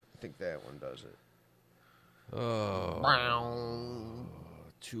think that one does it. Oh,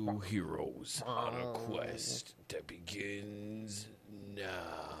 two heroes on a quest that begins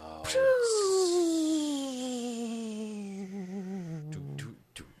now.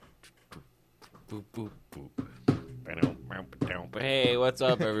 Boop, boop, boop. Hey, what's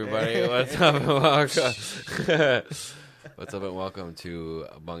up, everybody? What's up, and welcome. What's up, and welcome to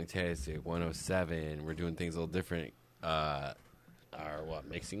Bunktastic 107. We're doing things a little different. Our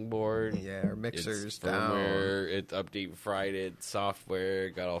mixing board? Yeah, our mixer's it's down. firmware, it's update Friday,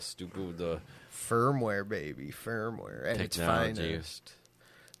 stupid. Got all stupid with the Firmware, baby, firmware, and technology. it's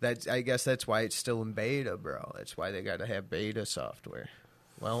finest. I guess that's why it's still in beta, bro. That's why they got to have beta software.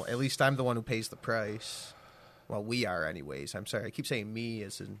 Well, at least I'm the one who pays the price. Well, we are, anyways. I'm sorry, I keep saying me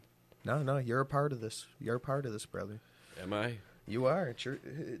as in. No, you're a part of this. You're a part of this, brother. Am I? You are. It's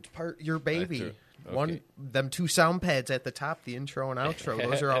your baby. Okay. Them two sound pads at the top, the intro and outro.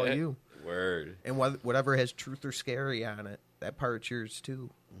 Those are all you. Word. And whatever has truth or scary on it, that part's yours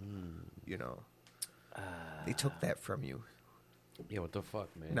too. You know, they took that from you. Yeah, what the fuck,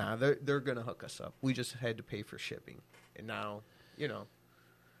 man? Nah, they're gonna hook us up. We just had to pay for shipping, and now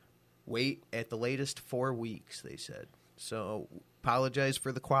wait at the latest 4 weeks. They said so. Apologize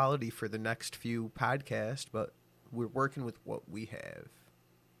for the quality for the next few podcasts, but we're working with what we have.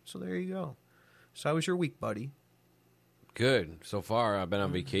 So there you go. So how was your week, buddy? Good. So far, I've been on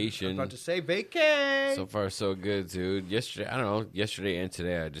I'm vacation. about to say vacay. So far, so good, dude. Yesterday and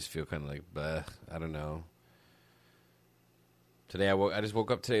today, I just feel kind of like, bleh. I don't know. Today, I just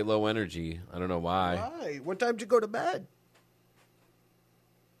woke up today low energy. I don't know why. Why? What time did you go to bed?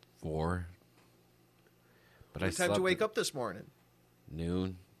 4. But What time did you wake up this morning?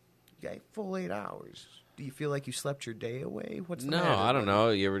 Noon. You got full 8 hours. Do you feel like you slept your day away? What's the No, matter, I don't buddy? know.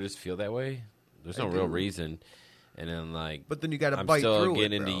 You ever just feel that way? There's no I real do. reason. And then, like, But then you got to I'm bite still through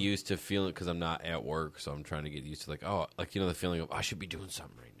getting it, bro. used to feeling, because I'm not at work, so I'm trying to get used to, like, the feeling of, I should be doing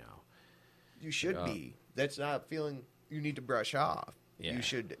something right now. You should be. That's not a feeling you need to brush off. Yeah. You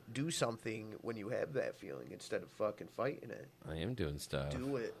should do something when you have that feeling instead of fucking fighting it. I am doing stuff.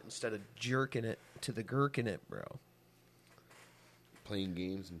 Do it instead of jerking it to the gherkin it, bro. Playing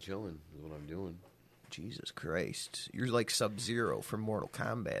games and chilling is what I'm doing. Jesus Christ. You're like Sub-Zero from Mortal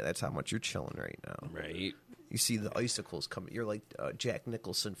Kombat. That's how much you're chilling right now. Right. You see the icicles coming. You're like Jack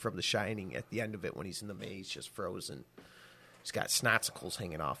Nicholson from The Shining at the end of it when he's in the maze, just frozen. He's got snotsicles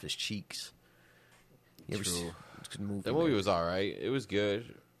hanging off his cheeks. You ever True. see- it's a good movie, That movie man. was all right. It was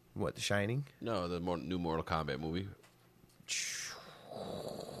good. What, The Shining? No, the new Mortal Kombat movie.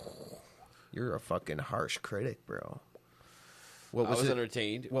 You're a fucking harsh critic, bro. What I was it?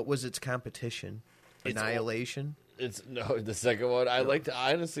 entertained. What was its competition? It's Annihilation? It's no the second one. I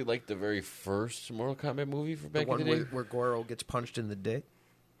honestly liked the very first Mortal Kombat movie for The back one in the day. where Goro gets punched in the dick?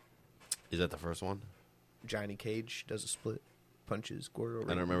 Is that the first one? Johnny Cage does a split, punches Goro. I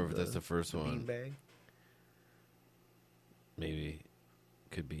don't remember if that's the first the one. beanbag. Maybe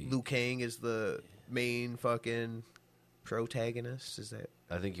could be. Liu Kang is the main fucking protagonist. Is that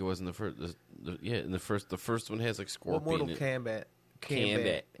I think he was in the first. In the first one has like what Scorpion. Mortal in it. Kombat?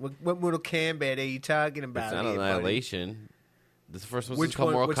 Kombat. What Mortal Kombat are you talking about? It's not here, buddy? Annihilation. The first one's Which just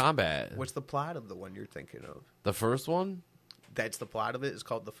called one- Mortal Kombat. What's the plot of the one you're thinking of? The first one? That's the plot of it. It's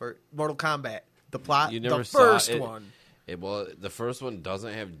called the first Mortal Kombat. The plot. You never the saw first it. one. Well, the first one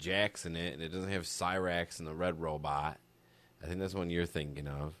doesn't have Jax in it, and it doesn't have Cyrax and the Red Robot. I think that's one you're thinking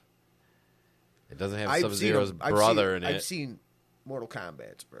of. It doesn't have Sub-Zero's brother in it. I've seen Mortal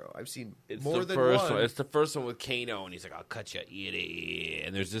Kombat's, bro. I've seen It's more the than first one. one. It's the first one with Kano, and he's like, "I'll cut you, idiot."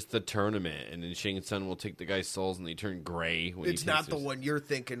 And there's just the tournament, and then Shang Tsung will take the guy's souls, and they turn gray. When It's he not takes the his- one you're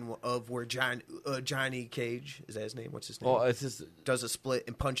thinking of where Johnny Cage, is that his name? What's his name? Well, it's just Does a split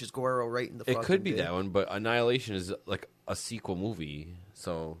and punches Goro right in the it fucking could be dick. that one, but Annihilation is like a sequel movie,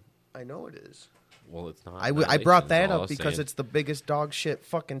 so I know it is. well, it's not. I Annihilation, brought is that all I up was because saying. it's the biggest dog shit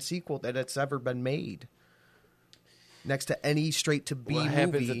fucking sequel that it's ever been made. Next to any straight to B What movie.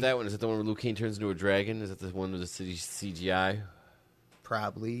 happens at that one? Is it the one where Liu Kang turns into a dragon? Is that the one with the city CGI?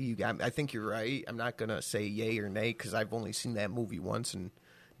 Probably. I think you're right. I'm not going to say yay or nay because I've only seen that movie once. And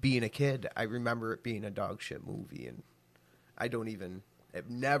being a kid, I remember it being a dog shit movie. And I've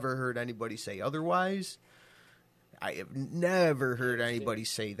never heard anybody say otherwise. I have never heard anybody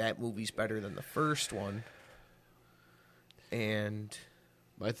say that movie's better than the first one. And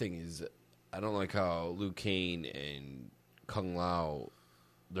My thing is, I don't like how Liu Kang and Kung Lao,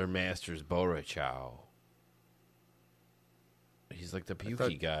 their master's Bora Chow. He's like the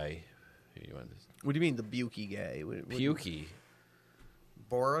pukey guy. Here, you want this? what do you mean, the Bukey guy? Pukey.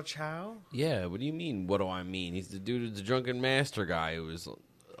 Bora Chow? Yeah, what do you mean, what do I mean? He's the dude, the drunken master guy who was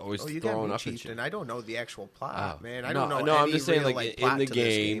always Oh, you got throwing me up and cheaped, shit. and I don't know the actual plot, Oh. man. I No, don't know. no, I'm any just saying, real, like, in plot the to this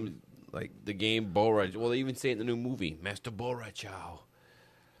game, Like, the game Borat. Well, they even say it in the new movie, Master Borat Chow.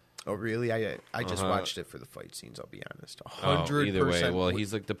 oh really? I just Uh-huh. watched it for the fight scenes. I'll be honest. Oh, 100%. either way, well,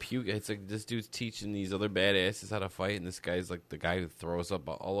 he's like the puke. It's like this dude's teaching these other badasses how to fight, and this guy's like the guy who throws up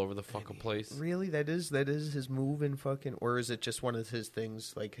all over the fucking place. Really, that is his move in fucking, or is it just one of his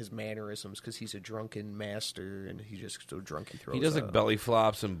things, like his mannerisms? Because he's a drunken master, and he's just so drunk he throws. He does like up. belly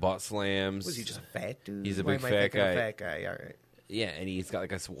flops and butt slams. Was he just a fat dude? He's a Why big am I fat thinking of guy. Fat guy. All right. Yeah, and he's got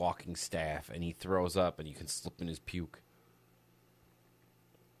like a walking staff, and he throws up, and you can slip in his puke.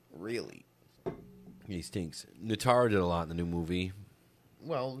 Really? He stinks. Natara did a lot in the new movie,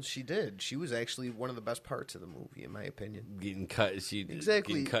 Well, she did. She was actually one of the best parts of the movie, in my opinion. getting cut. She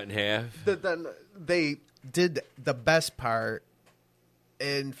Exactly. getting cut in half. Then they did the best part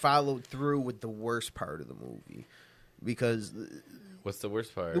and followed through with the worst part of the movie, because What's the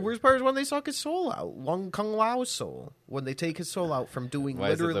worst part? the worst part is when they suck his soul out, Kung Lao's soul, when they take his soul out from doing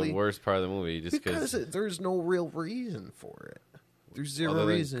Why is it literally the worst part of the movie? Just because there's no real reason for it. There's zero other than-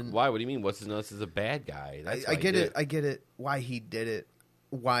 reason. Why? What do you mean? What's his nuts is a bad guy? That's I why he get did it. I get it. Why he did it.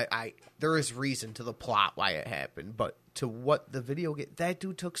 There is reason to the plot why it happened, but to what the video that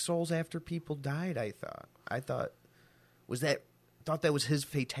dude took souls after people died. I thought that was his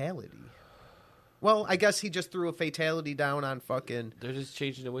fatality. Well, I guess he just threw a fatality down on fucking, They're just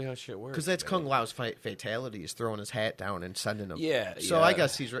changing the way how shit works. because that's man. Kung Lao's fatality, is throwing his hat down and sending him. Yeah. So yeah. I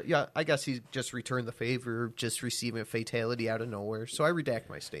guess I guess he just returned the favor of just receiving a fatality out of nowhere. So I redact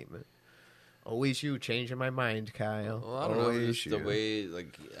my statement. Always you changing my mind, Kyle. Well, I don't know. Always Just the you. way,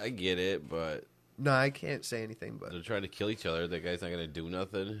 like, I get it, but No, I can't say anything, but they're trying to kill each other. That guy's not gonna do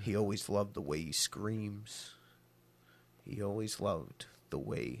nothing. he always loved the way he screams. He always loved the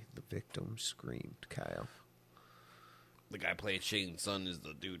way the victim screamed, Kyle. The guy playing Shane Sun is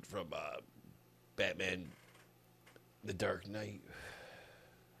the dude from Batman: The Dark Knight.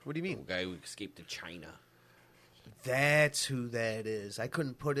 What do you The mean? guy who escaped to China. That's who that is. I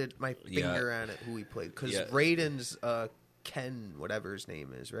couldn't put my Yeah. finger on it, who he played. Because Yeah. Raiden's Ken, whatever his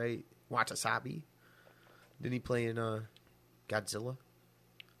name is, right? Watasabi. Didn't he play in Godzilla?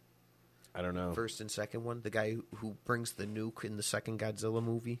 I don't know. First and second one? The guy who brings the nuke in the second Godzilla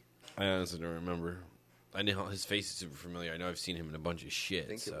movie? I honestly don't remember. I know his face is super familiar. I know I've seen him in a bunch of shit. I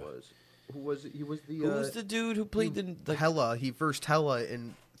think so. it was. Who was it? He was the... Who was the dude who played the? Hela. He versed Hela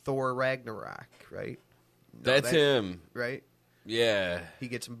in Thor Ragnarok, right? No, That's him. Right? Yeah. He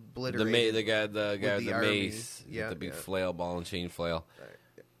gets The obliterated. the guy with the the army. mace, Yeah, with the big yeah. flail, ball and chain flail.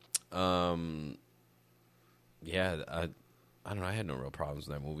 Yeah, I don't know. I had no real problems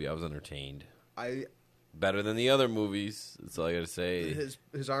with that movie. I was entertained. Better than the other movies. That's all I gotta say.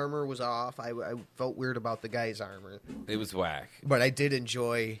 His armor was off. I felt weird about the guy's armor, It was whack. but I did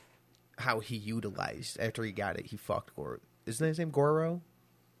enjoy how he utilized after he got it. He fucked Goro. Isn't his name Goro?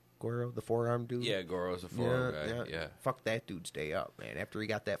 Goro, the forearm dude. Yeah, Goro's a forearm guy. Yeah. Fuck that dude's day up, man. After he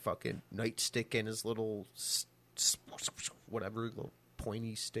got that fucking nightstick in his little whatever little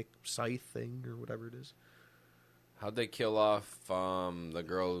pointy stick scythe thing or whatever it is. How'd they kill off the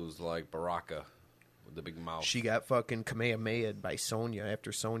girl who's like Baraka with the big mouth? She got fucking Kamehameha'd by Sonya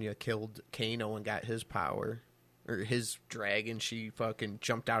after Sonya killed Kano and got his power. Or his dragon. She fucking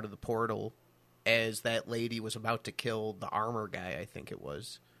jumped out of the portal as that lady was about to kill the armor guy, I think it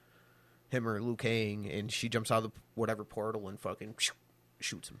was. Him or Liu Kang. And she jumps out of the whatever portal and fucking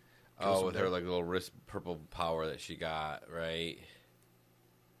shoots him. Kills Oh, him with dead. her like little wrist purple power that she got, right?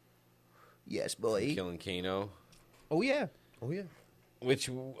 Yes, boy. Killing Kano. Oh, yeah. Oh, yeah. Which,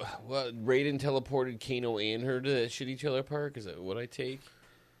 what, Raiden teleported Kano and her to that shitty trailer park? Is that what I take?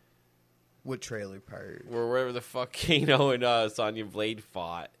 What trailer part? Or wherever the fuck Kano and Sonya Blade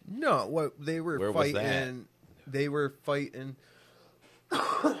fought. No, what they were Where was fighting. that? They were fighting.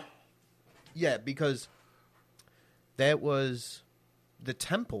 Yeah, because that was the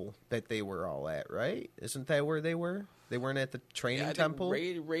temple that they were all at, right? Isn't that where they were? They weren't at the training I temple.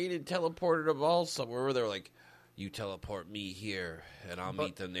 think Raiden teleported them all somewhere where they were like, you teleport me here, and I'll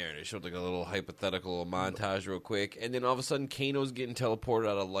meet them there. And it showed like a little hypothetical montage real quick. And then all of a sudden, Kano's getting teleported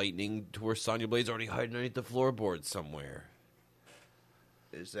out of lightning to where Sonya Blade's already hiding underneath the floorboard somewhere.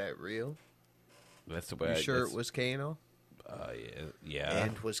 Is that real? That's the way You sure it was Kano? Yeah.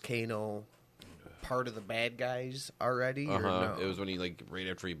 And was Kano part of the bad guys already? Or no? It was when he, like, right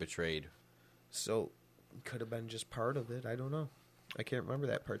after he betrayed. So, could have been just part of it. I don't know. I can't remember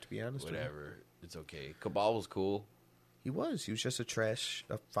that part, to be honest with you. Whatever. It's okay. Cabal was cool. He was. He was just a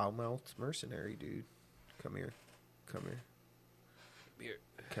foul-mouthed mercenary, dude. Come here. Come here. Here.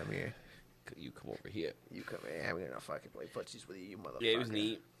 Come here. You come over here. You come here. I'm gonna fucking play footsies with you, you motherfucker. Yeah, it was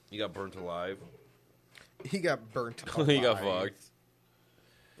neat. He got burnt alive. He got burnt alive. He got fucked.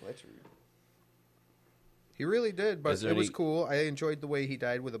 Let's read. He really did, but Is there it was any- cool. I enjoyed the way he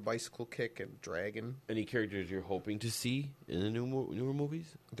died with a bicycle kick and dragon. Any characters you're hoping to see in the newer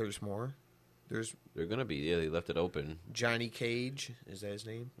movies? There's more. There's They're gonna be. Yeah, they left it open. Johnny Cage. Is that his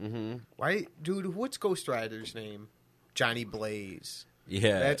name? Mm-hmm. Why, dude? What's Ghost Rider's name? Johnny Blaze.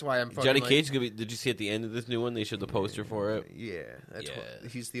 Yeah, That's why I'm fucking Johnny like- Cage is gonna be. Did you see at the end of this new one? They showed the poster for it. Yeah, that's Yeah.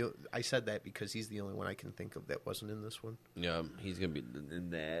 what he's the. I said that because he's the only one I can think of that wasn't in this one. Yeah, he's gonna be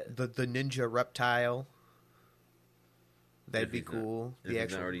in that. The ninja reptile. That'd If be he's not- cool. If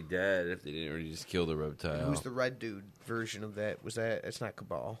he's not already dead, if they didn't already just kill the reptile. Who's the red dude version of that? Was that? It's not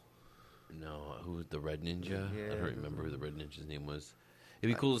Cabal. No, who was the Red Ninja? I Yeah. don't remember who the Red Ninja's name was.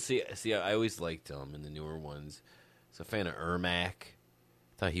 It'd be cool to see. See, I always liked him in the newer ones. I was a fan of Ermac.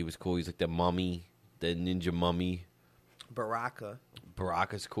 Thought he was cool. He's like the mummy, the ninja mummy. Baraka.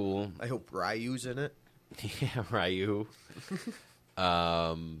 Baraka's cool. I hope Ryu's in it. Yeah, Ryu.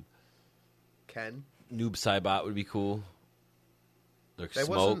 Ken. Noob Saibot would be cool. Like That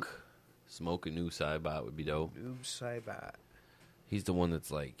Smoke. Smoke and Noob Saibot would be dope. Noob Saibot. He's the one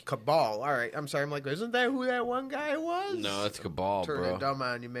that's like... Cabal. All right. I'm sorry. I'm like, isn't that who that one guy was? No, that's Cabal, Turning bro. dumb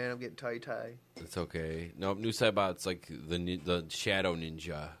on you, man. I'm getting tie. It's okay. No, Noob Saibot's like the shadow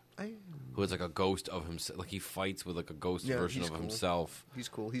ninja. Who is like a ghost of himself. Like he fights with like a ghost Yeah, version he's of cool. himself. He's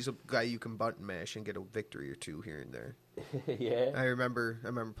cool. He's a guy you can button mash and get a victory or two here and there. Yeah. I remember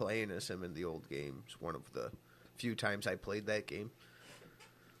playing as him in the old games. One of the few times I played that game.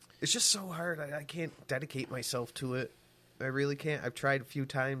 It's just so hard. I can't dedicate myself to it. I really can't. I've tried a few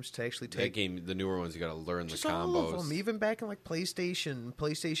times to actually That take game, the newer ones, you got to learn the just all of combos. them. Even back in like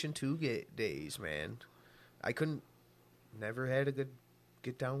PlayStation 2 days, man. I couldn't. Never had a good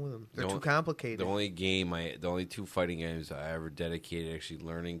get down with them. They're too complicated. The only two fighting games I ever dedicated actually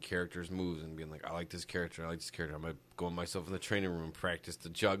learning characters' moves and being like, I like this character. I'm gonna go myself in the training room and practice the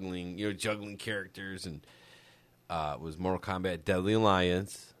juggling, juggling characters, and was Mortal Kombat Deadly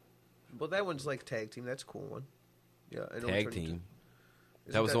Alliance. Well, that one's like tag team. That's a cool one. Yeah, I know Tag which one team.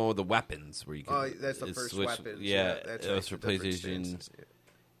 Isn't That was the one with the weapons where you could. Oh, that's the first switch, weapon. Yeah, that's that was for the different PlayStation stances,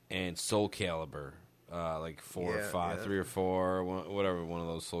 yeah. and Soul Calibur. Like 4 or Yeah, 5, yeah. 3 or 4, whatever. One of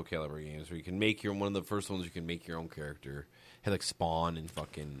those Soul Calibur games where you can make one of the first ones. You can make your own character. Had like Spawn and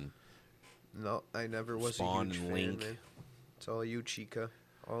fucking. No, I never was Spawn a huge and fan, Link. man. It's all you, Chica.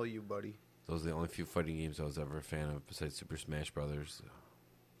 All you, buddy. Those are the only few fighting games I was ever a fan of besides Super Smash Brothers.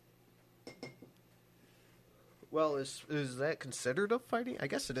 Well, is that considered a fighting? I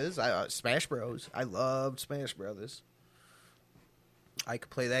guess it is. Smash Bros. I loved Smash Brothers. I could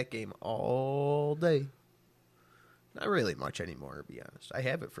play that game all day. Not really much anymore, to be honest. I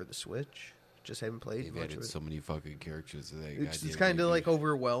have it for the Switch. Just haven't played They've much added of it. so many fucking characters to that. It's goddamn kind of game. like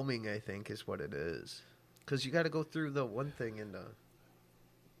overwhelming, I think, is what it is. Because you got to go through the one thing in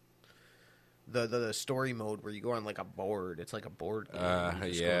the story mode where you go on like a board. It's like a board game. You just go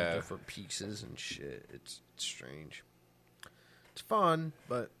in yeah. different pieces and shit. It's strange. It's fun,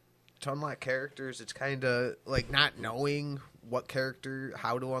 but to unlock characters, it's kind of like not knowing what character,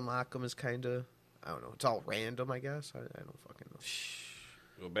 how to unlock them is kind of, I don't know. It's all random, I guess. I don't fucking know.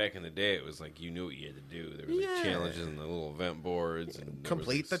 Well, back in the day, it was like you knew what you had to do. There was like Yeah. challenges and the little event boards. And there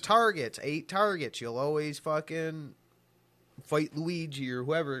Complete was the this- targets. 8 targets. You'll always fucking fight Luigi or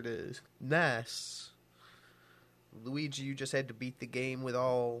whoever it is. Ness. Luigi, you just had to beat the game with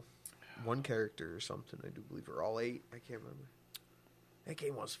all one character or something, I do believe. Or all 8. I can't remember. That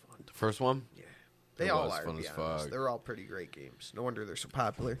game was fun. The first one? Yeah. They It all was are, fun to be as honest. fuck. They're all pretty great games. No wonder they're so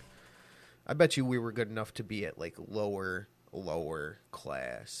popular. I bet you we were good enough to be at like lower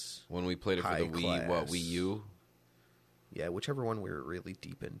class. When we played it for High the class. Wii U? Yeah, whichever one we were really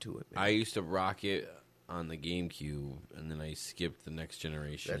deep into it. man. I used to rock it on the GameCube, and then I skipped the next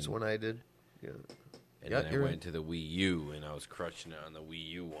generation. That's when I did. Yeah. And Yeah, then I you're went right. to the Wii U, and I was crushing it on the Wii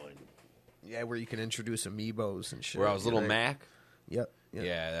U one. Yeah, where you can introduce amiibos and shit. Where I was Little Right. Mac? Yep.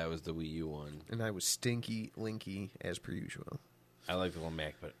 Yeah, that was the Wii U one. And I was Stinky Linky as per usual. I like Little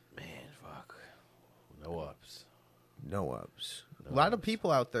Mac, but man, fuck. No ups. No ups. No A lot of ups. people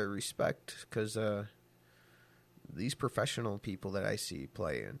out there respect because these professional people that I see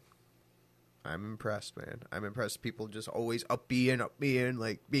playing, I'm impressed, man. I'm impressed. People just always up being,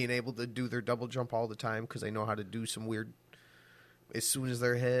 like being able to do their double jump all the time because they know how to do some weird. As soon as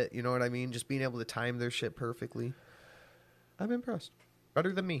they're hit, you know what I mean? Just being able to time their shit perfectly. I'm impressed.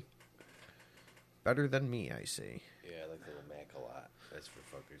 Better than me. Better than me, I say. Yeah, I like Little Mac a lot. That's for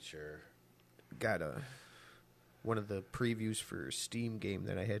fucking sure. Got one of the previews for a Steam game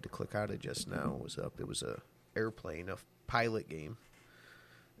that I had to click out of just now was up. It was a airplane, a pilot game.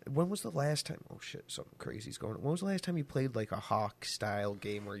 When was the last time? Oh shit, something crazy's going on. When was the last time you played like a Hawk style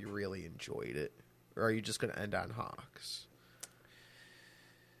game where you really enjoyed it, or are you just going to end on Hawks?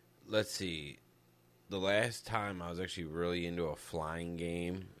 Let's see. The last time I was actually really into a flying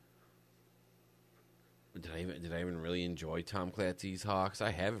game. Did I even really enjoy Tom Clancy's Hawks?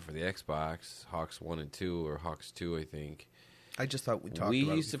 I have it for the Xbox, Hawks 1 and 2, or Hawks 2, I think. I just thought we talked We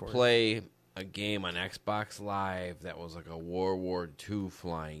about used it to before. play a game on Xbox Live that was like a World War II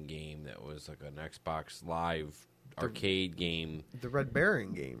flying game that was like an Xbox Live arcade game. The Red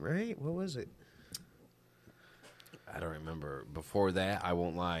Baron game, right? What was it? I don't remember. Before that, I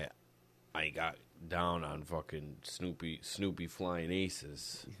won't lie, I got down on fucking Snoopy Flying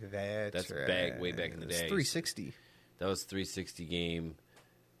Aces. That's right. Way back in the day. 360. That was a 360 game.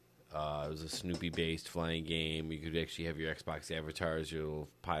 It was a Snoopy-based flying game. You could actually have your Xbox avatars, your little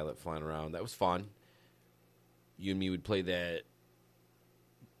pilot flying around. That was fun. You and me would play that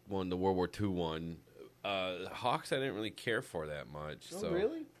one, the World War II one. Hawks, I didn't really care for that much. Oh, so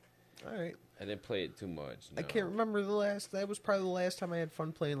really? All right. I didn't play it too much. I no. can't remember the last. That was probably the last time I had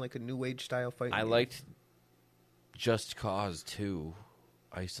fun playing like a New Age style fighting I game. liked Just Cause 2.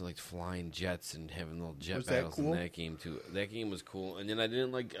 I used to like flying jets and having little jet Was that battles cool? in that game too. That game was cool. And then I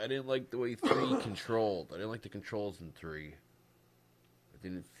didn't like the way 3 controlled. I didn't like the controls in 3. It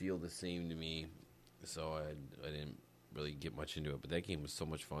didn't feel the same to me, so I didn't really get much into it. But that game was so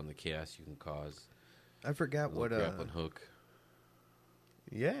much fun. The chaos you can cause. I forgot what. Grappling hook.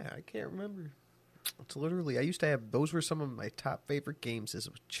 Yeah, I can't remember. It's literally, I used to have, those were some of my top favorite games as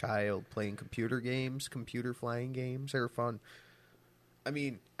a child, playing computer games, computer flying games. They were fun. I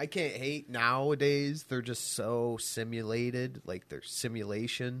mean, I can't hate nowadays. They're just so simulated, like they're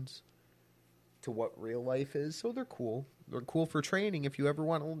simulations to what real life is. So they're cool. They're cool for training if you ever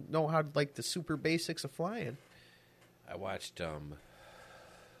want to know how, like, the super basics of flying. I watched like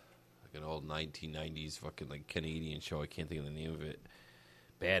an old 1990s fucking like Canadian show. I can't think of the name of it.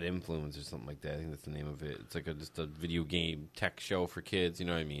 Bad Influence or something like that. I think that's the name of it. It's like just a video game tech show for kids. You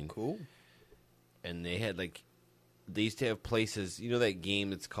know what I mean? Cool. And they had like, they used to have places. You know that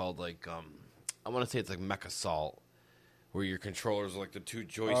game that's called like I want to say it's like Mech Assault, where your controllers are like the 2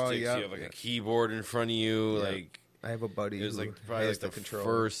 joysticks. yeah, You have like yeah. a keyboard in front of you. Yeah. Like I have a buddy it was who like probably has like the controller.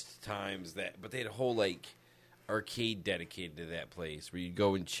 first times that. But they had a whole like arcade dedicated to that place where you'd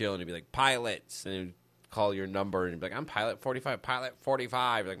go and chill and it'd be like pilots and it'd call your number and you'd be like, I'm pilot 45, pilot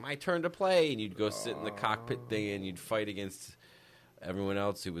 45. Like, my turn to play. And you'd go sit in the cockpit thing and you'd fight against everyone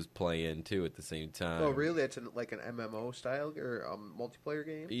else who was playing too at the same time. Oh, really? It's like an MMO style or multiplayer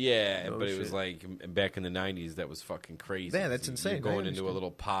game? Yeah, Oh, but it was shit. like back in the 90s, that was fucking crazy. Yeah, that's insane. You're I going into a understand.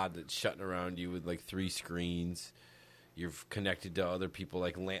 little pod that's shutting around you with like 3 screens. You're connected to other people,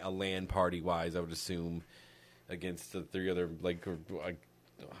 like a LAN party wise, I would assume, against the 3 other, like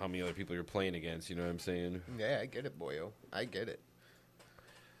how many other people you're playing against, you know what I'm saying? Yeah, I get it, boyo. I get it.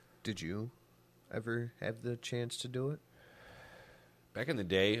 Did you ever have the chance to do it? Back in the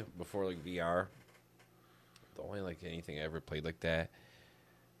day, before like VR, the only like anything I ever played like that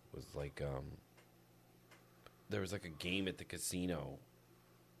was like there was like a game at the casino.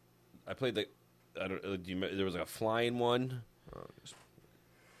 I played like there was like a flying one.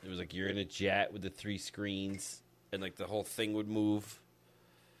 It was like you're in a jet with the 3 screens and like the whole thing would move.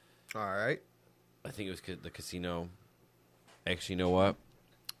 All right. I think it was the casino. Actually, you know what?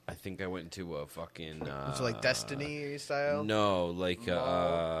 I think I went into a fucking. It's like Destiny style? No, like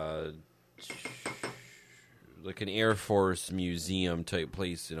like an Air Force museum type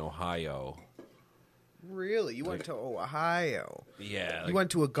place in Ohio. Really? You went to Ohio? Yeah, You went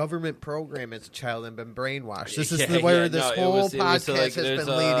to a government program as a child and been brainwashed. This is Yeah, where yeah, this no, it whole was podcast like, has there's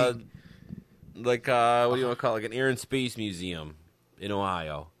been leading. Like what do you want to call it? Like an Air and Space Museum in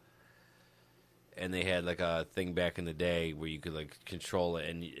Ohio. And they had like a thing back in the day where you could like control it,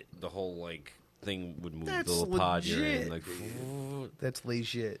 and the whole like thing would move. That's the little pod you're in, legit. like That's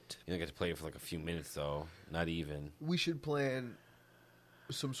legit. you don't get to play it for like a few minutes though, not even. We should plan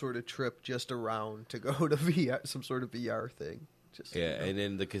some sort of trip just around to go to VR, some sort of VR thing. Just Yeah, and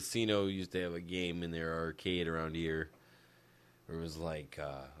then the casino used to have a game in their arcade around here. Where it was like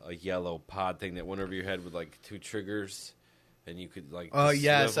a yellow pod thing that went over your head with like 2 triggers. And you could like. Oh,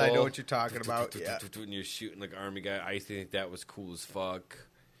 yes, I know swivel. what you're talking about, yeah. And you're shooting like army guy. I used to think that was cool as fuck.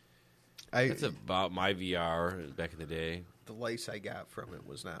 I, That's about my VR back in the day. the lice I got from it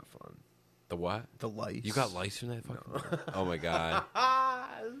was not fun. The what? The lice. You got lice from that fucking? Oh my god!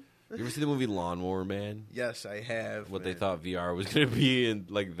 You ever see the movie Lawnmower Man? Yes, I have. What they man. thought VR was gonna be in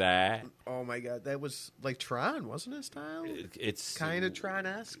like that. Oh my god, that was like Tron, wasn't it? Style It's kind of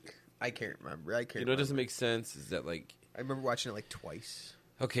Tron-esque. I can't remember. I can't. You know, what remember. doesn't make sense is that like I remember watching it like twice.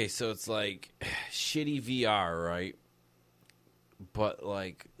 Okay, so it's like shitty VR, right? But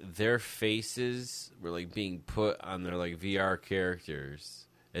like their faces were like being put on their like VR characters,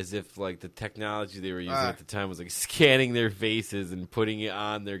 as if like the technology they were using at the time was like scanning their faces and putting it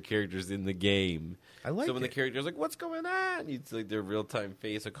on their characters in the game. I like so when it. the character's like, "What's going on?" It's like their real time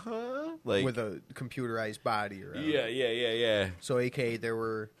face, like, "Huh?" Like with a computerized body around. yeah. So, AKA, there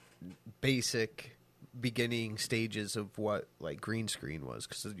were basic beginning stages of what like green screen was,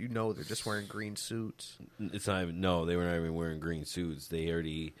 because they're just wearing green suits. It's not even, no, they were not even wearing green suits. They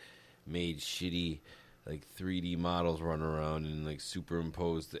already made shitty like 3D models run around and like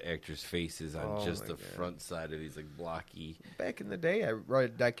superimposed the actors' faces on just the front side of these like blocky. Back in the day, I read a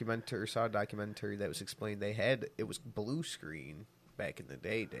documentary, saw a documentary that was explained it was blue screen back in the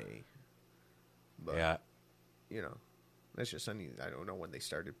day. But, yeah, that's just I don't know when they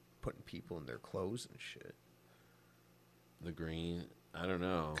started putting people in their clothes and shit. the green. I don't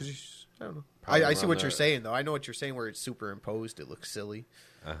know. I don't know. Probably I see what around you're there. saying, though. I know what you're saying where it's superimposed. It looks silly.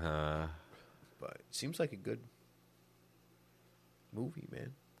 Uh-huh. But it seems like a good movie,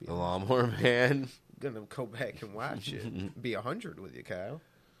 man. The Lawnmower Man. I'm going to go back and watch it. Be 100 with you, Kyle.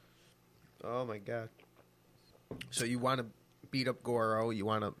 Oh, my God. So you want to beat up Goro. You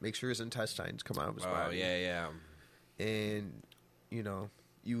want to make sure his intestines come out of his body. Yeah. And,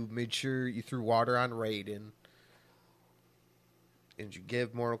 you made sure you threw water on Raiden. And you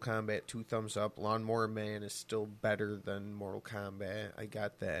give Mortal Kombat 2 thumbs up. Lawnmower Man is still better than Mortal Kombat. I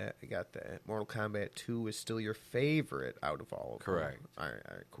got that. Mortal Kombat 2 is still your favorite out of all of Correct. them. All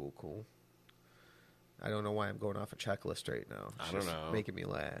right, cool. I don't know why I'm going off a checklist right now. It's I don't just know. making me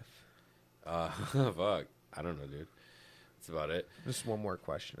laugh. Fuck. I don't know, dude. That's about it. Just one more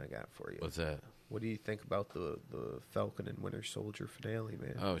question I got for you. What's that? What do you think about the Falcon and Winter Soldier finale,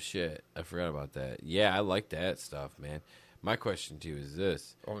 man? Oh, shit. I forgot about that. Yeah, I like that stuff, man. My question to you is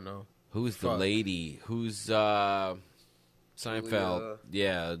this. Oh, no. Who's the Fuck. lady? Who's Seinfeld?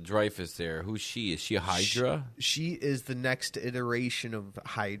 Yeah, Dreyfus there. Who's she? Is she a Hydra? She is the next iteration of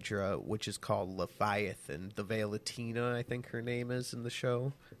Hydra, which is called Leviathan. The Valentina, I think her name is in the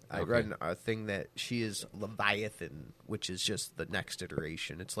show. I Okay. read a thing that she is Leviathan, which is just the next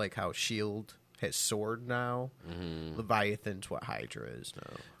iteration. It's like how S.H.I.E.L.D. has Sword now. Mm-hmm. Leviathan's what Hydra is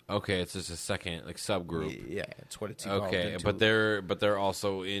now. Okay, it's just a second like subgroup. Yeah, it's what it's evolved Okay, into. but they're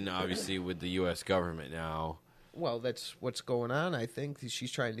also in obviously with the U.S. government now. Well, that's what's going on. I think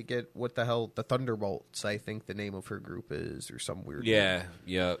she's trying to get the Thunderbolts. I think the name of her group is, or some weird. Yeah,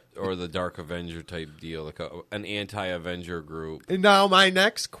 or the Dark Avenger type deal, like an anti-Avenger group. And now my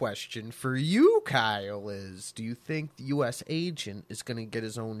next question for you, Kyle, is: do you think the U.S. agent is going to get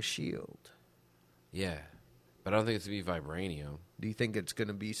his own shield? Yeah, but I don't think it's gonna be vibranium. Do you think it's going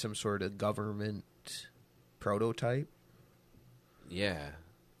to be some sort of government prototype? Yeah,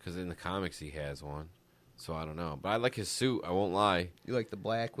 because in the comics he has one. So I don't know, but I like his suit. I won't lie. You like the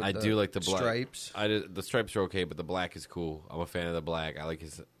black with I do like the black stripes? The stripes are okay, but the black is cool. I'm a fan of the black. I like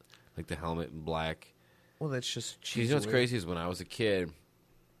the helmet in black. Well, that's just You know what's crazy is when I was a kid,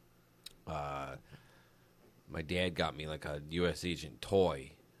 my dad got me like a U.S. agent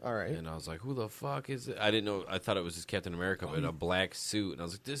toy. All right. And I was like, who the fuck is it? I didn't know. I thought it was just Captain America, but a black suit. And I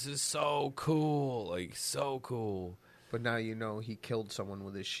was like, this is so cool. Like, so cool. But now you know he killed someone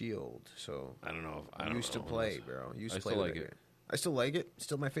with his shield. So I don't know. I used to play, bro. Used I to play still with like it. I still like it.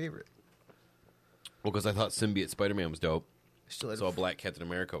 Still my favorite. Well, because I thought Symbiote Spider-Man was dope. Still had So a black Captain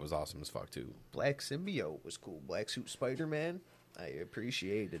America was awesome as fuck, too. Black symbiote was cool. Black suit Spider-Man. I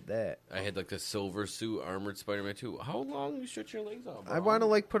appreciated that. I had like the silver suit, armored Spider-Man, too. How long you stretch your legs out, bro? I want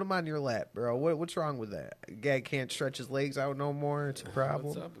to put him on your lap, bro. What's wrong with that? A guy can't stretch his legs out no more. It's a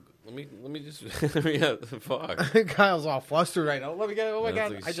problem. What's up? Let me just... yeah, fuck. Kyle's all flustered right now. Let me get. Oh my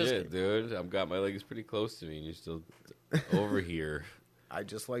That's god! like shit, dude. I've got my legs pretty close to me, and you're still over here. I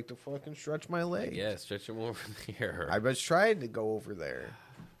just like to fucking stretch my legs. Yeah, stretch them over here. I was trying to go over there,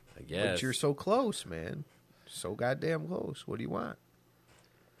 I guess. but you're so close, man. So goddamn close. What do you want?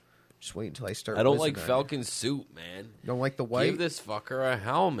 Just wait until I start. I don't whizzing like on you. Falcon's suit, man. You don't like the white? Give this fucker a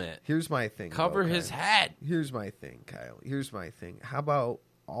helmet. Here's my thing. Cover though, his Kyle. head. Here's my thing, Kyle. Here's my thing. How about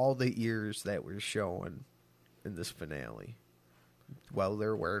all the ears that we're showing in this finale? While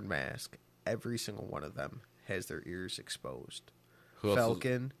they're wearing masks, every single one of them has their ears exposed. Who else is-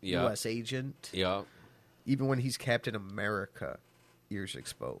 Falcon, Yeah. U.S. agent, Yeah. even when he's Captain America, ears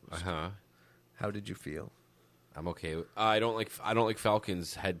exposed. Uh-huh. How did you feel? I'm okay. I don't like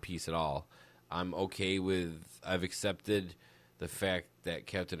Falcon's headpiece at all. I'm okay with. I've accepted the fact that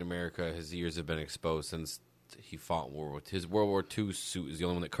Captain America, his ears have been exposed since he fought in World War. His World War II suit is the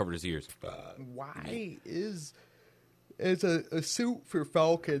only one that covered his ears. Why is as a suit for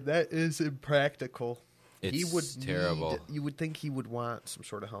Falcon, that is impractical. It's terrible. You would think he would want some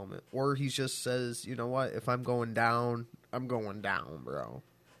sort of helmet, or he just says, "You know what? If I'm going down, I'm going down, bro.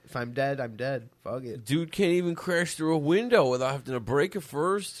 If I'm dead, I'm dead. Fuck it." Dude can't even crash through a window without having to break it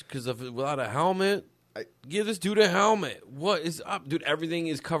first because without a helmet. Give this dude a helmet. What is up, dude? Everything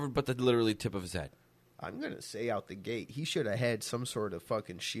is covered but the literally tip of his head. I'm gonna say out the gate, he should have had some sort of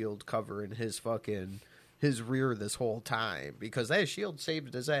fucking shield covering his rear this whole time, because that shield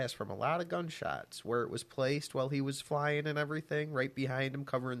saved his ass from a lot of gunshots where it was placed while he was flying and everything, right behind him,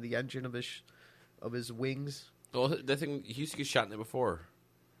 covering the engine of his wings. Well, that thing, he used to get shot in it before.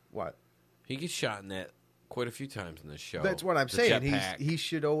 What? He gets shot in that quite a few times in this show. That's what I'm The saying. jetpack. He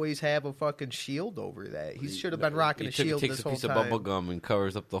should always have a fucking shield over that. He should have been rocking a shield He this takes a whole piece time. of bubble gum and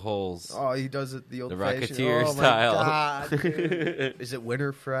covers up the holes. Oh, he does it the old-fashioned Rocketeer oh, style. My God, dude. Is it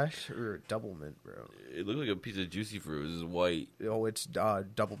winter fresh or double mint, bro? It looked like a piece of juicy fruit. It was white, Oh, it's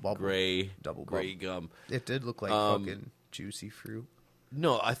double bubble. gray, Double gray gum. It did look like fucking juicy fruit.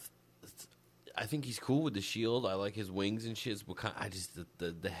 No, I think he's cool with the shield. I like his wings and shit. But I just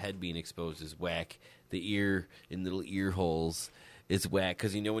the head being exposed is whack. The ear in little ear holes is whack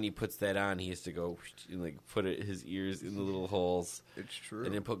because when he puts that on, he has to go and like put his ears in the little holes. It's true.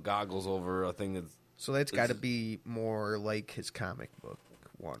 And then put goggles over a thing that's So that's got to be more like his comic book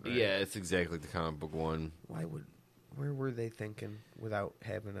one, right? yeah, it's exactly the comic book one. Where were they thinking without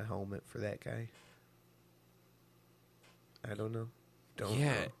having a helmet for that guy? I don't know. Don't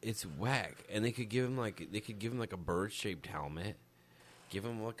know. It's whack. And they could give him like a bird shaped helmet. Give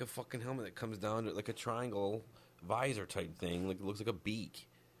him like a fucking helmet that comes down to like a triangle visor type thing, like it looks like a beak.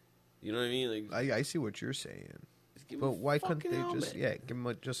 You know what I mean? Like I see what you're saying. just give him But a why couldn't fucking they helmet. just give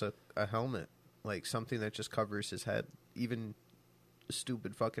him just a helmet, like something that just covers his head? Even a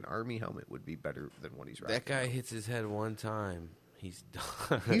stupid fucking army helmet would be better than what he's rocking. That guy hits his head one time. He's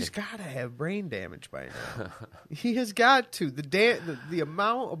done. He's got to have brain damage by now. He has got to. The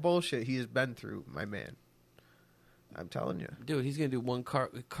amount of bullshit he has been through, my man. I'm telling you. Dude, he's gonna do one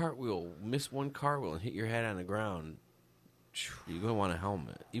cartwheel, miss one cartwheel, and hit your head on the ground. You're gonna want a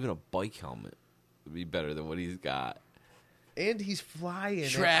helmet. Even a bike helmet would be better than what he's got. And he's flying.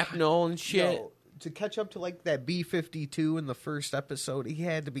 Shrapnel and shit. Yo, to catch up to like that B-52 in the first episode, he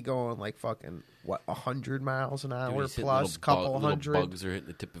had to be going like fucking 100 miles an hour Dude, plus, couple little hundred. bugs are hitting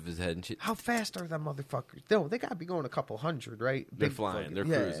the tip of his head and shit. How fast are them motherfuckers? No, they gotta be going a couple hundred, right? They're Big flying. fucking- They're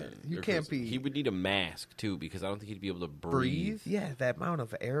yeah, cruising. You They're can't cruising. be He would need a mask too because I don't think he'd be able to breathe. Yeah, that amount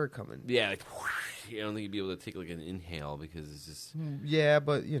of air coming. Yeah, like, I don't think he'd be able to take like an inhale because it's just. Yeah,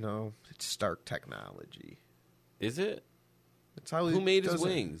 but it's Stark technology. Is it? That's how Who made his does it.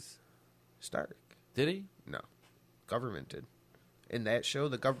 wings? Stark. Did he? No, government did. In that show,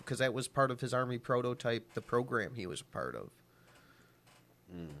 the government, because that was part of his army prototype, the program he was a part of.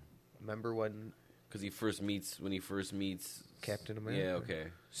 Remember when Because when he first meets Captain America? Yeah. Okay.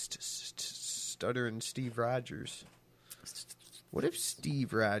 Stuttering Steve Rogers. What if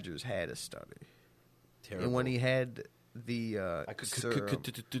Steve Rogers had a stutter? Terrible. And when he had the serum,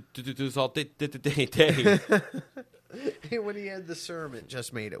 and when he had the serum, it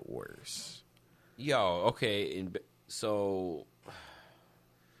just made it worse. Yo, okay, and so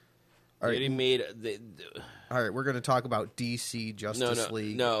All right. he made All right, we're going to talk about DC Justice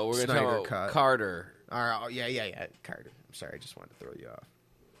League. No, we're going to Snyder talk about cut. Carter. All right, yeah, Carter. I'm sorry, I just wanted to throw you off.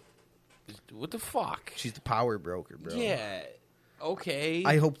 What the fuck? She's the power broker, bro. Yeah. Okay.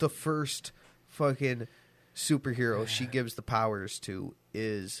 I hope the first fucking superhero she gives the powers to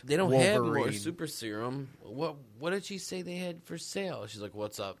is they don't Wolverine. have more super serum. What did she say they had for sale? She's like,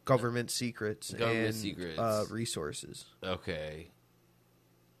 "What's up?" Government secrets Government and secrets. resources. Okay.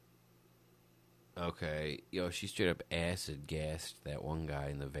 Yo, she straight up acid gassed that one guy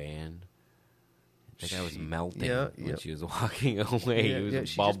in the van. That guy was melting when she was walking away. He was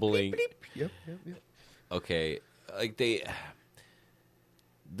she bubbling. Just bleep, bleep. Yep. Okay, like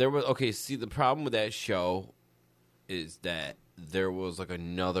there was see, the problem with that show is that there was like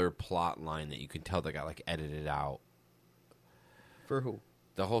another plot line that you can tell that got like edited out. For who?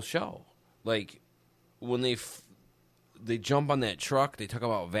 The whole show, like when they jump on that truck, they talk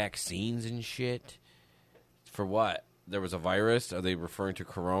about vaccines and shit. For what? There was a virus. Are they referring to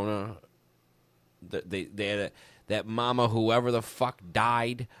Corona? They had that mama, whoever the fuck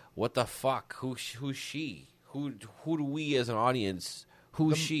died. What the fuck? Who's she? Who do we as an audience?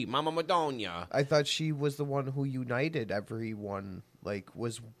 Who's she? Mama Madonna. I thought she was the one who united everyone. Like,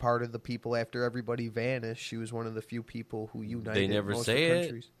 was part of the people after everybody vanished. She was one of the few people who united. They never most say of it.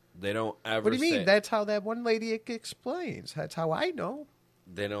 countries. They don't ever. What do you say mean? That's how that one lady explains. That's how I know.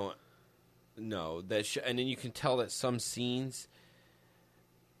 They don't. No, and then you can tell that some scenes,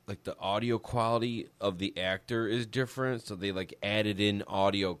 like the audio quality of the actor is different, so they like added in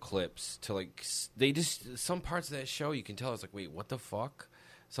audio clips to like they just some parts of that show you can tell it's like, wait, what the fuck?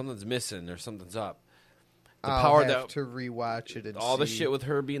 Something's missing or something's up. I'll have to rewatch it and all the see. shit with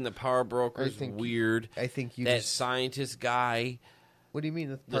her being the power broker is weird. I think that scientist guy. What do you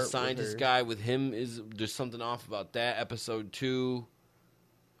mean the scientist guy with him is there's something off about that episode 2.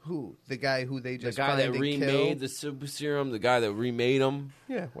 Who? The guy who they just the guy that remade kill? the super serum, the guy that remade him.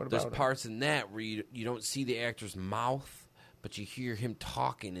 Yeah, what about There's parts in that where you don't see the actor's mouth, but you hear him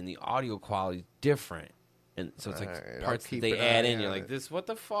talking, and the audio quality is different. And so it's like parts that they add in. You're like, this, what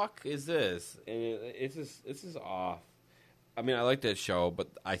the fuck is this? And it's just off. I mean, I like that show, but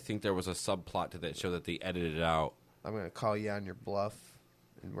I think there was a subplot to that show that they edited out. I'm going to call you on your bluff,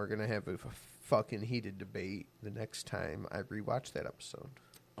 and we're going to have a fucking heated debate the next time I rewatch that episode.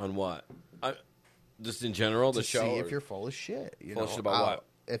 On what? Just in general, the show? See if you're full of shit. Full of shit about what?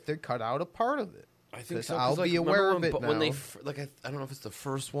 If they cut out a part of it. I think so. I'll be aware of it but now. When they, I don't know if it's the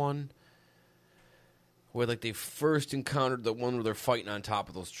first one, where like they first encountered the one where they're fighting on top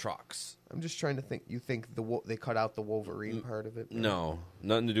of those trucks. I'm just trying to think. You think they cut out the Wolverine part of it? Bro? No,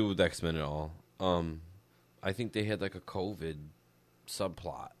 nothing to do with X-Men at all. I think they had like a COVID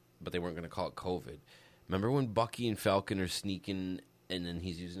subplot, but they weren't going to call it COVID. Remember when Bucky and Falcon are sneaking, and then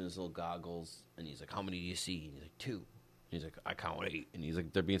he's using his little goggles, and he's like, "How many do you see?" And he's like, 2. And he's like, "I count 8." And he's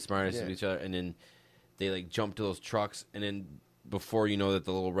like, they're being smartest with each other, and then they like jump to those trucks, and then before you know that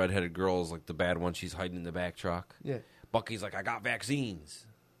the little redheaded girl is like the bad one, she's hiding in the back truck. Yeah. Bucky's like, "I got vaccines."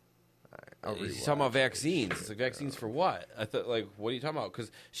 He's talking about vaccines. It's like, vaccines for what? I thought, like, what are you talking about?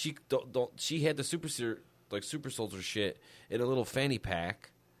 Because she had the super soldier shit in a little fanny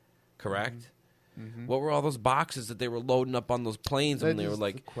pack, correct? Mm-hmm. What were all those boxes that they were loading up on those planes when they were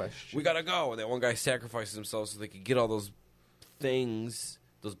like, "We gotta go"? And that one guy sacrifices himself so they could get all those things,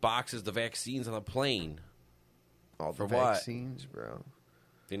 those boxes, the vaccines on the plane. All for the vaccines, bro.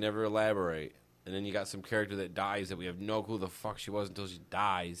 They never elaborate. And then you got some character that dies that we have no clue who the fuck she was until she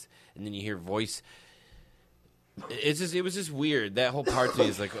dies. And then you hear voice. It was just weird. That whole part to me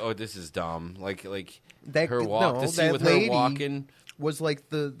is like, oh, this is dumb. Like that, her walk, no, the scene with her walking. Was like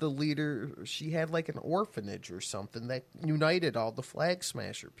the leader. She had like an orphanage or something that united all the Flag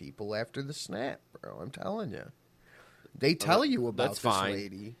Smasher people after the snap, bro. I'm telling you. They tell you about this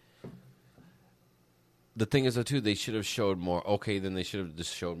lady. The thing is, though, too, they should have showed more. Okay, then they should have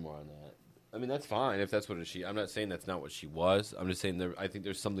just showed more on that. I mean, that's fine if that's what she. I'm not saying that's not what she was. I'm just saying I think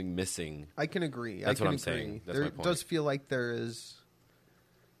there's something missing. I can agree. That's what I'm saying. That's my point. It does feel like there is,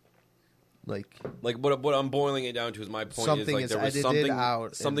 like what I'm boiling it down to is my point is like there was something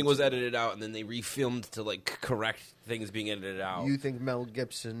out. Something was edited out, and then they refilmed to like correct things being edited out. You think Mel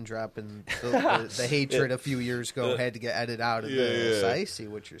Gibson dropping the hatred a few years ago had to get edited out of this? Yeah. I see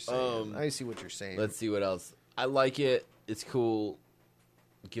what you're saying. I see what you're saying. Let's see what else. I like it. It's cool.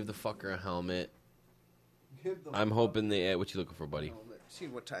 Give the fucker a helmet. I'm hoping they add... What you looking for, buddy? See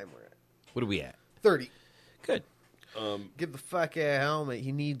what time we're at. What are we at? 30. Good. Give the fucker a helmet.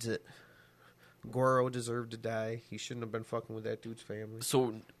 He needs it. Goro deserved to die. He shouldn't have been fucking with that dude's family.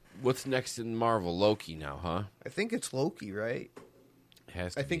 So, what's next in Marvel? Loki now, huh? I think it's Loki, right? It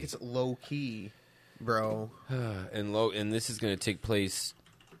has to I think it's low-key, bro. And this is going to take place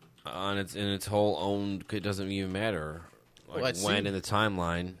in its whole own... It doesn't even matter. Like when in the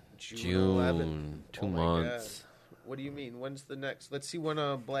timeline? June 2 months. God. What do you mean? When's the next? Let's see when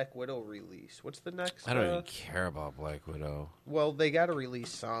Black Widow release. What's the next? I don't even care about Black Widow. Well, they got to release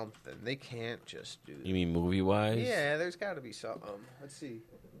something. They can't just do. You mean movie wise? Yeah, there's got to be something. Let's see.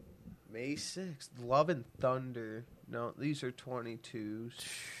 May 6th, Love and Thunder. No, these are 22s.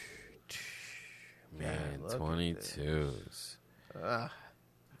 Man, 22s.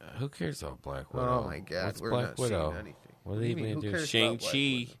 Who cares about Black Widow? Oh my God, what's we're Black not Widow? seeing anything. What are they going to do?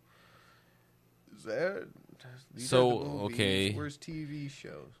 Shang-Chi. Is that? Okay. Where's TV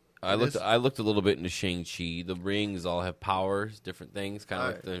shows? I looked a little bit into Shang-Chi. The rings all have powers, different things, kind of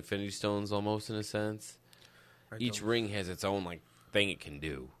like the Infinity Stones almost in a sense. Each ring has its own like thing it can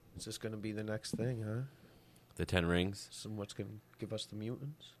do. Is this going to be the next thing, huh? The 10 rings? So what's going to give us the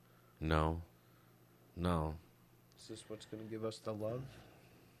mutants? No. Is this what's going to give us the love?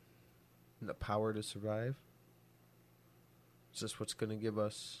 And the power to survive? Is this what's going to give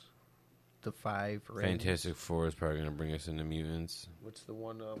us the 5 rings? Fantastic Four is probably going to bring us into mutants. What's the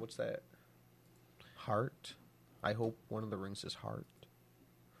one, what's that? Heart? I hope one of the rings is heart.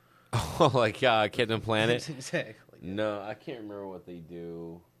 Oh, like Captain Planet? Exactly. No, I can't remember what they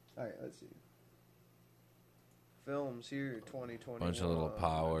do. All right, let's see. films here, 2021. Bunch of little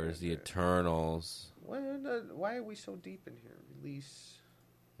powers, the Eternals. Why are we so deep in here? Release.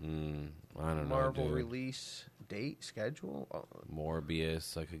 I don't Marvel know, dude. release date schedule.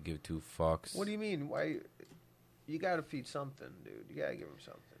 Morbius, I could give two fucks. What do you mean? Why? You gotta feed something, dude. You gotta give him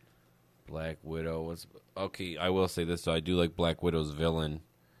something. Black Widow was okay. I will say this though, I do like Black Widow's villain,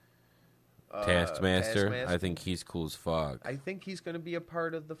 Taskmaster. I think he's cool as fuck. I think he's gonna be a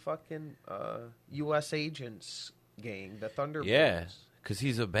part of the fucking U.S. agents gang, the Thunderbolts. Yeah, because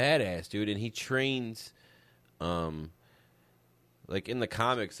he's a badass dude, and he trains. Like in the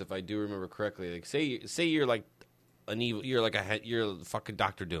comics, if I do remember correctly, like say you're like an evil, you're fucking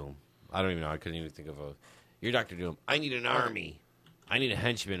Doctor Doom. I don't even know. I couldn't even think of you're Doctor Doom. I need an army. I need a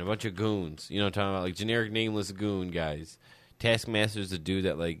henchman, a bunch of goons. You know what I'm talking about? Like generic nameless goon guys. Taskmaster's the dude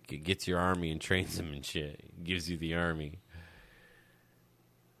that like gets your army and trains them and shit. Gives you the army.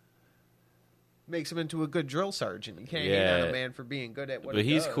 Makes him into a good drill sergeant. You can't hate on a man for being good at what but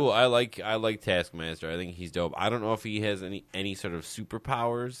he he's does. cool. I like Taskmaster. I think he's dope. I don't know if he has any sort of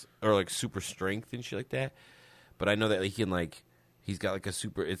superpowers or like super strength and shit like that. But I know that he can he's got like a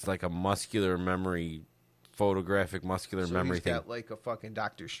super. It's like a muscular memory, photographic muscular memory he's thing. got like a fucking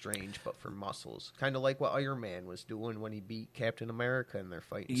Doctor Strange, but for muscles. Kind of like what Iron Man was doing when he beat Captain America in their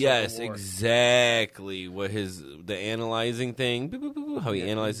fight. Yes, exactly. What the analyzing thing, boop, boop, boop, boop, how he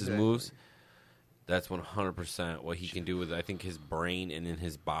analyzes moves. That's 100% what he can do with, I think, his brain and then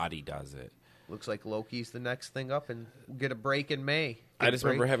his body does it. Looks like Loki's the next thing up and get a break in May. I just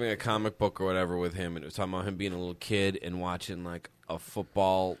remember having a comic book or whatever with him, and it was talking about him being a little kid and watching, like, a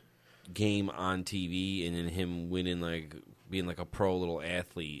football game on TV, and then him winning, like, being, like, a pro little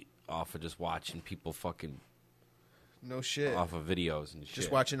athlete off of just watching people fucking... No shit. Off of videos and shit.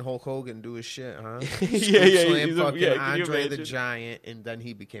 Just watching Hulk Hogan do his shit, huh? yeah. Slam fucking Andre the Giant, and then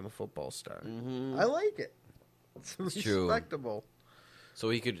he became a football star. Mm-hmm. I like it. It's true. respectable. So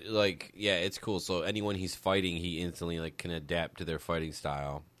he could, like, yeah, it's cool. So anyone he's fighting, he instantly, like, can adapt to their fighting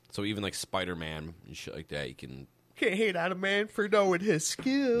style. So even, like, Spider-Man and shit like that, you can... Can't hate on a man for knowing his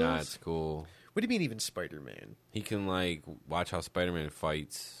skills. Nah, it's cool. What do you mean even Spider-Man? He can, like, watch how Spider-Man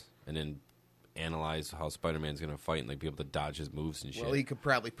fights and then analyze how Spider-Man's going to fight and, like, be able to dodge his moves and shit. Well, he could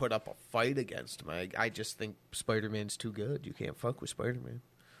probably put up a fight against him. I just think Spider-Man's too good. You can't fuck with Spider-Man.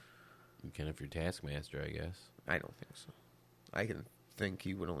 You can if you're Taskmaster, I guess. I don't think so. I can think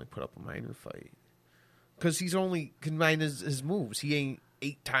he would only put up a minor fight. Because he's only combined his moves. He ain't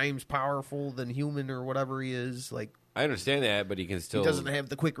 8 times powerful than human or whatever he is. Like, I understand that, but he can still... He doesn't have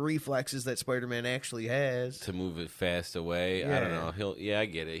the quick reflexes that Spider-Man actually has. To move it fast away. Yeah. I don't know. I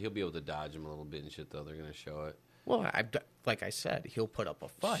get it. He'll be able to dodge him a little bit and shit, though. They're going to show it. Well, like I said, he'll put up a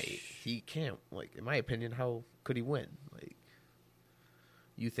fight. He can't, like, in my opinion, how could he win? Like,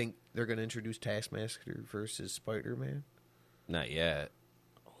 you think they're going to introduce Taskmaster versus Spider-Man? Not yet.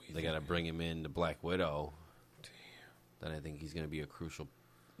 They got to bring him in to Black Widow. Damn. Then I think he's going to be a crucial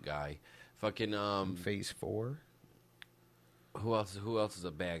guy. Fucking, Phase 4? Who else is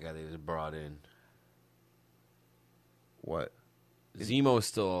a bad guy they just brought in? What? Zemo's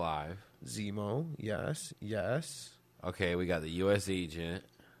still alive. Zemo, yes. Okay, we got the U.S. agent.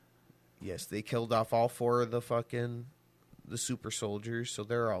 Yes, they killed off all 4 of the super soldiers, so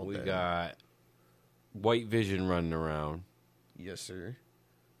they're all dead. We got White Vision running around. Yes, sir.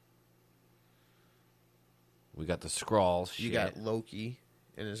 We got the Skrulls. You got Loki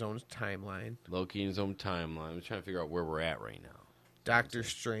in his own timeline. Loki in his own timeline. I'm trying to figure out where we're at right now. Doctor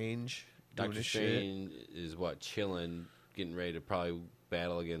Strange. Doctor Strange is chilling, getting ready to probably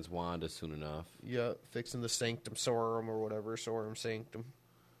battle against Wanda soon enough. Yeah, fixing the Sanctum Sorum or whatever, Sorum Sanctum.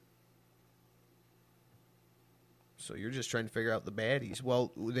 So you're just trying to figure out the baddies.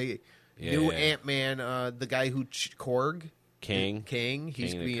 Well, new Ant-Man, the guy who Korg, Kang,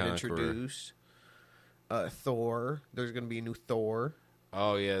 he's being introduced. Thor, there's going to be a new Thor.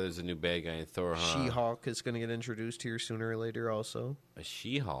 Oh yeah, there's a new bad guy in Thor. Huh? She-Hulk is going to get introduced here sooner or later. Also, a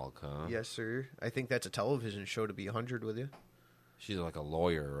She-Hulk, huh? Yes, sir. I think that's a television show. To be 100 with you. She's like a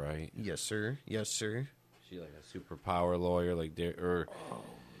lawyer, right? Yes, sir. She's like a superpower lawyer, like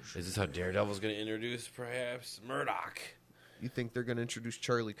is this how Daredevil's going to introduce, perhaps? Murdoch. You think they're going to introduce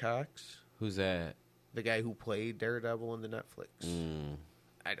Charlie Cox? Who's that? The guy who played Daredevil in the Netflix.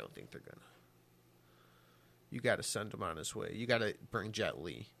 I don't think they're going to. You got to send him on his way. You got to bring Jet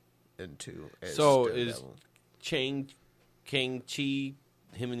Li into as Daredevil. Is Shang-Chi,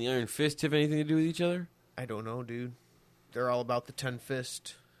 him and the Iron Fist have anything to do with each other? I don't know, dude. They're all about the 10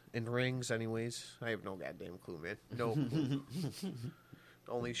 fist in rings anyways. I have no goddamn clue, man. No clue.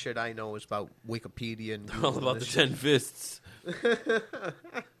 The only shit I know is about Wikipedia and all about the 10 fists.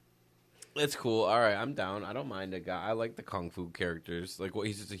 It's cool. All right, I'm down. I don't mind a guy. I like the kung fu characters. Like, what,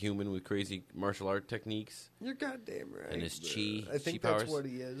 he's just a human with crazy martial art techniques. You're goddamn right. And his chi. I think chi that's powers. what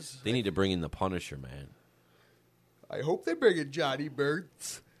he is. They need to bring in the Punisher, man. I hope they bring in Johnny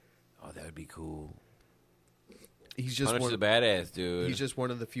Burns. Oh, that would be cool. He's just Punisher's one, a badass, dude. he's just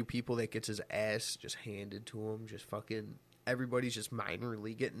one of the few people that gets his ass just handed to him. Just fucking everybody's just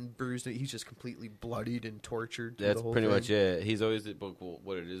minorly getting bruised. He's just completely bloodied and tortured. Through That's the whole pretty thing. much it. He's always but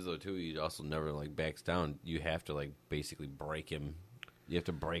what it is though too. He also never like backs down. You have to like basically break him. You have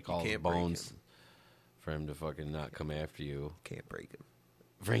to break all his can't break bones him. for him to fucking not come after you. Can't break him.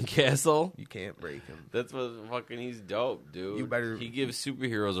 Frank Castle. You can't break him. That's what fucking he's dope, dude. You better- He gives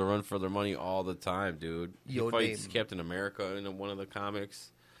superheroes a run for their money all the time, dude. He Your fights name- Captain America in one of the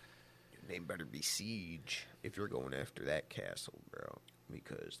comics. Your name better be Siege if you're going after that castle, bro.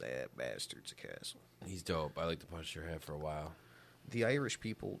 Because that bastard's a castle. He's dope. I like the Punisher hat for a while. The Irish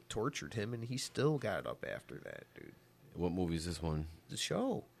people tortured him, and he still got up after that, dude. What movie is this one? The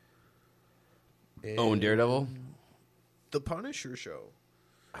show. Oh, and Daredevil? The Punisher show.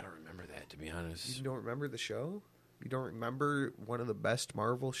 I don't remember that, to be honest. You don't remember the show? You don't remember one of the best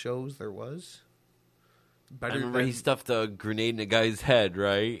Marvel shows there was? Better I remember than- he stuffed a grenade in a guy's head,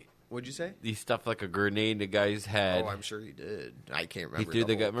 right? What'd you say? He stuffed like a grenade in a guy's head. Oh, I'm sure he did. I can't He remember. threw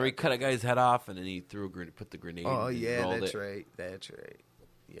the guy. whole Remember, he cut a guy's head off, and then he threw a grenade, put the grenade. Oh and yeah, rolled that's it. right. That's right.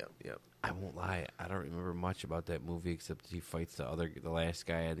 Yep. I won't lie. I don't remember much about that movie except he fights the last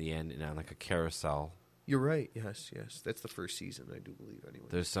guy at the end and on like a carousel. You're right. Yes. That's the first season, I do believe. Anyway.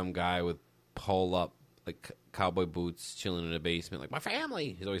 There's some guy with pull up like cowboy boots, chilling in a basement, like my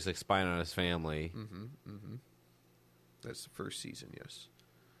family. He's always like spying on his family. That's the first season. Yes.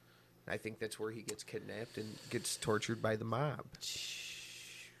 I think that's where he gets kidnapped and gets tortured by the mob.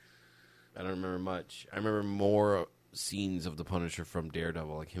 I don't remember much. I remember more scenes of the Punisher from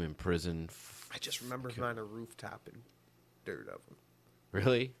Daredevil, like him in prison. I just remember him on a rooftop in Daredevil.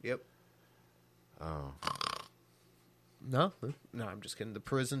 Really? Yep. Oh, No, I'm just kidding. The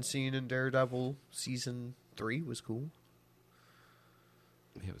prison scene in Daredevil season 3 was cool.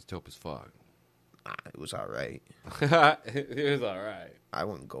 it was dope as fuck. It was all right. It was all right. I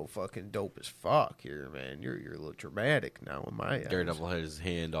wouldn't go fucking dope as fuck here, man. You're a little dramatic now in my eyes. Daredevil had his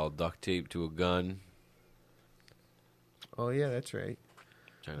hand all duct taped to a gun. Oh yeah, that's right.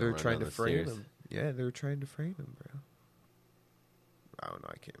 They were trying to frame him. Yeah, they were trying to frame him, bro. I don't know.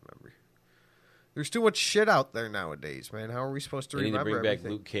 I can't remember. There's too much shit out there nowadays, man. How are we supposed to They need to remember bring back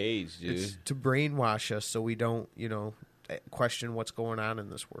everything? Luke Cage, dude. It's to brainwash us so we don't, question what's going on in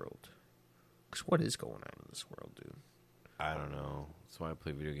this world. Because what is going on in this world, dude? I don't know. That's why I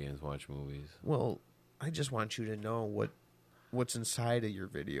play video games, watch movies. Well, I just want you to know what's inside of your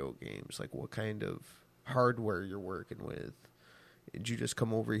video games, like what kind of hardware you're working with. Did you just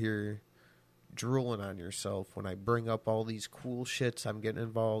come over here drooling on yourself when I bring up all these cool shits I'm getting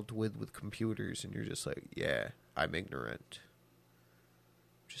involved with computers, and you're just like, yeah, I'm ignorant.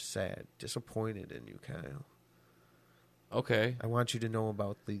 Just sad, disappointed in you, Kyle. Okay. I want you to know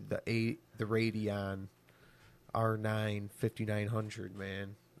about the Radeon R9 5900,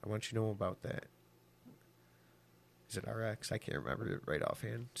 man. I want you to know about that. Is it RX? I can't remember it right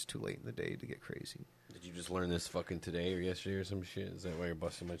offhand. It's too late in the day to get crazy. Did you just learn this fucking today or yesterday or some shit? Is that why you're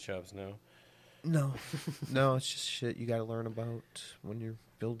busting my chops now? No. No, it's just shit you got to learn about when you're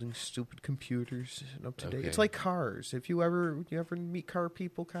building stupid computers and up to date. Okay. It's like cars. If you ever meet car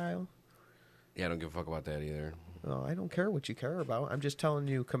people, Kyle? Yeah, I don't give a fuck about that either. Oh, I don't care what you care about. I'm just telling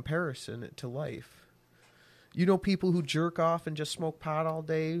you comparison to life. You know people who jerk off and just smoke pot all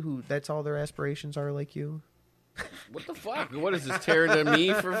day, who that's all their aspirations are like you? What the fuck? What is this, tearing at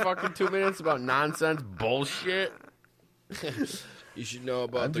me for fucking 2 minutes about nonsense bullshit? You should know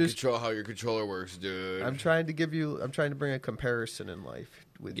about how your controller works, dude. I'm trying to bring a comparison in life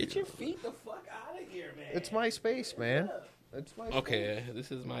with Get you. your feet the fuck out of here, man. It's my space, man. It's my space. Okay,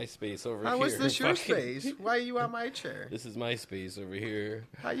 this is my space over How here. is this your Fucking- space? Why are you on my chair? This is my space over here.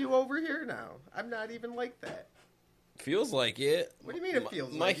 How you over here now? I'm not even like that. Feels like it. What do you mean it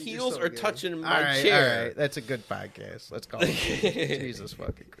feels My like it? You're heels so are good. touching All my right, chair. All right. That's a good podcast. Let's call it. Jesus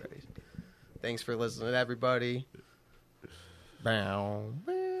fucking Christ. Thanks for listening, everybody. Bow.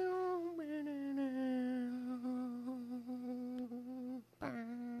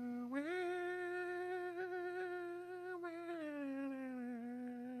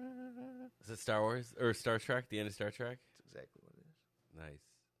 Is it Star Wars or Star Trek? The end of Star Trek? That's exactly what it is. Nice.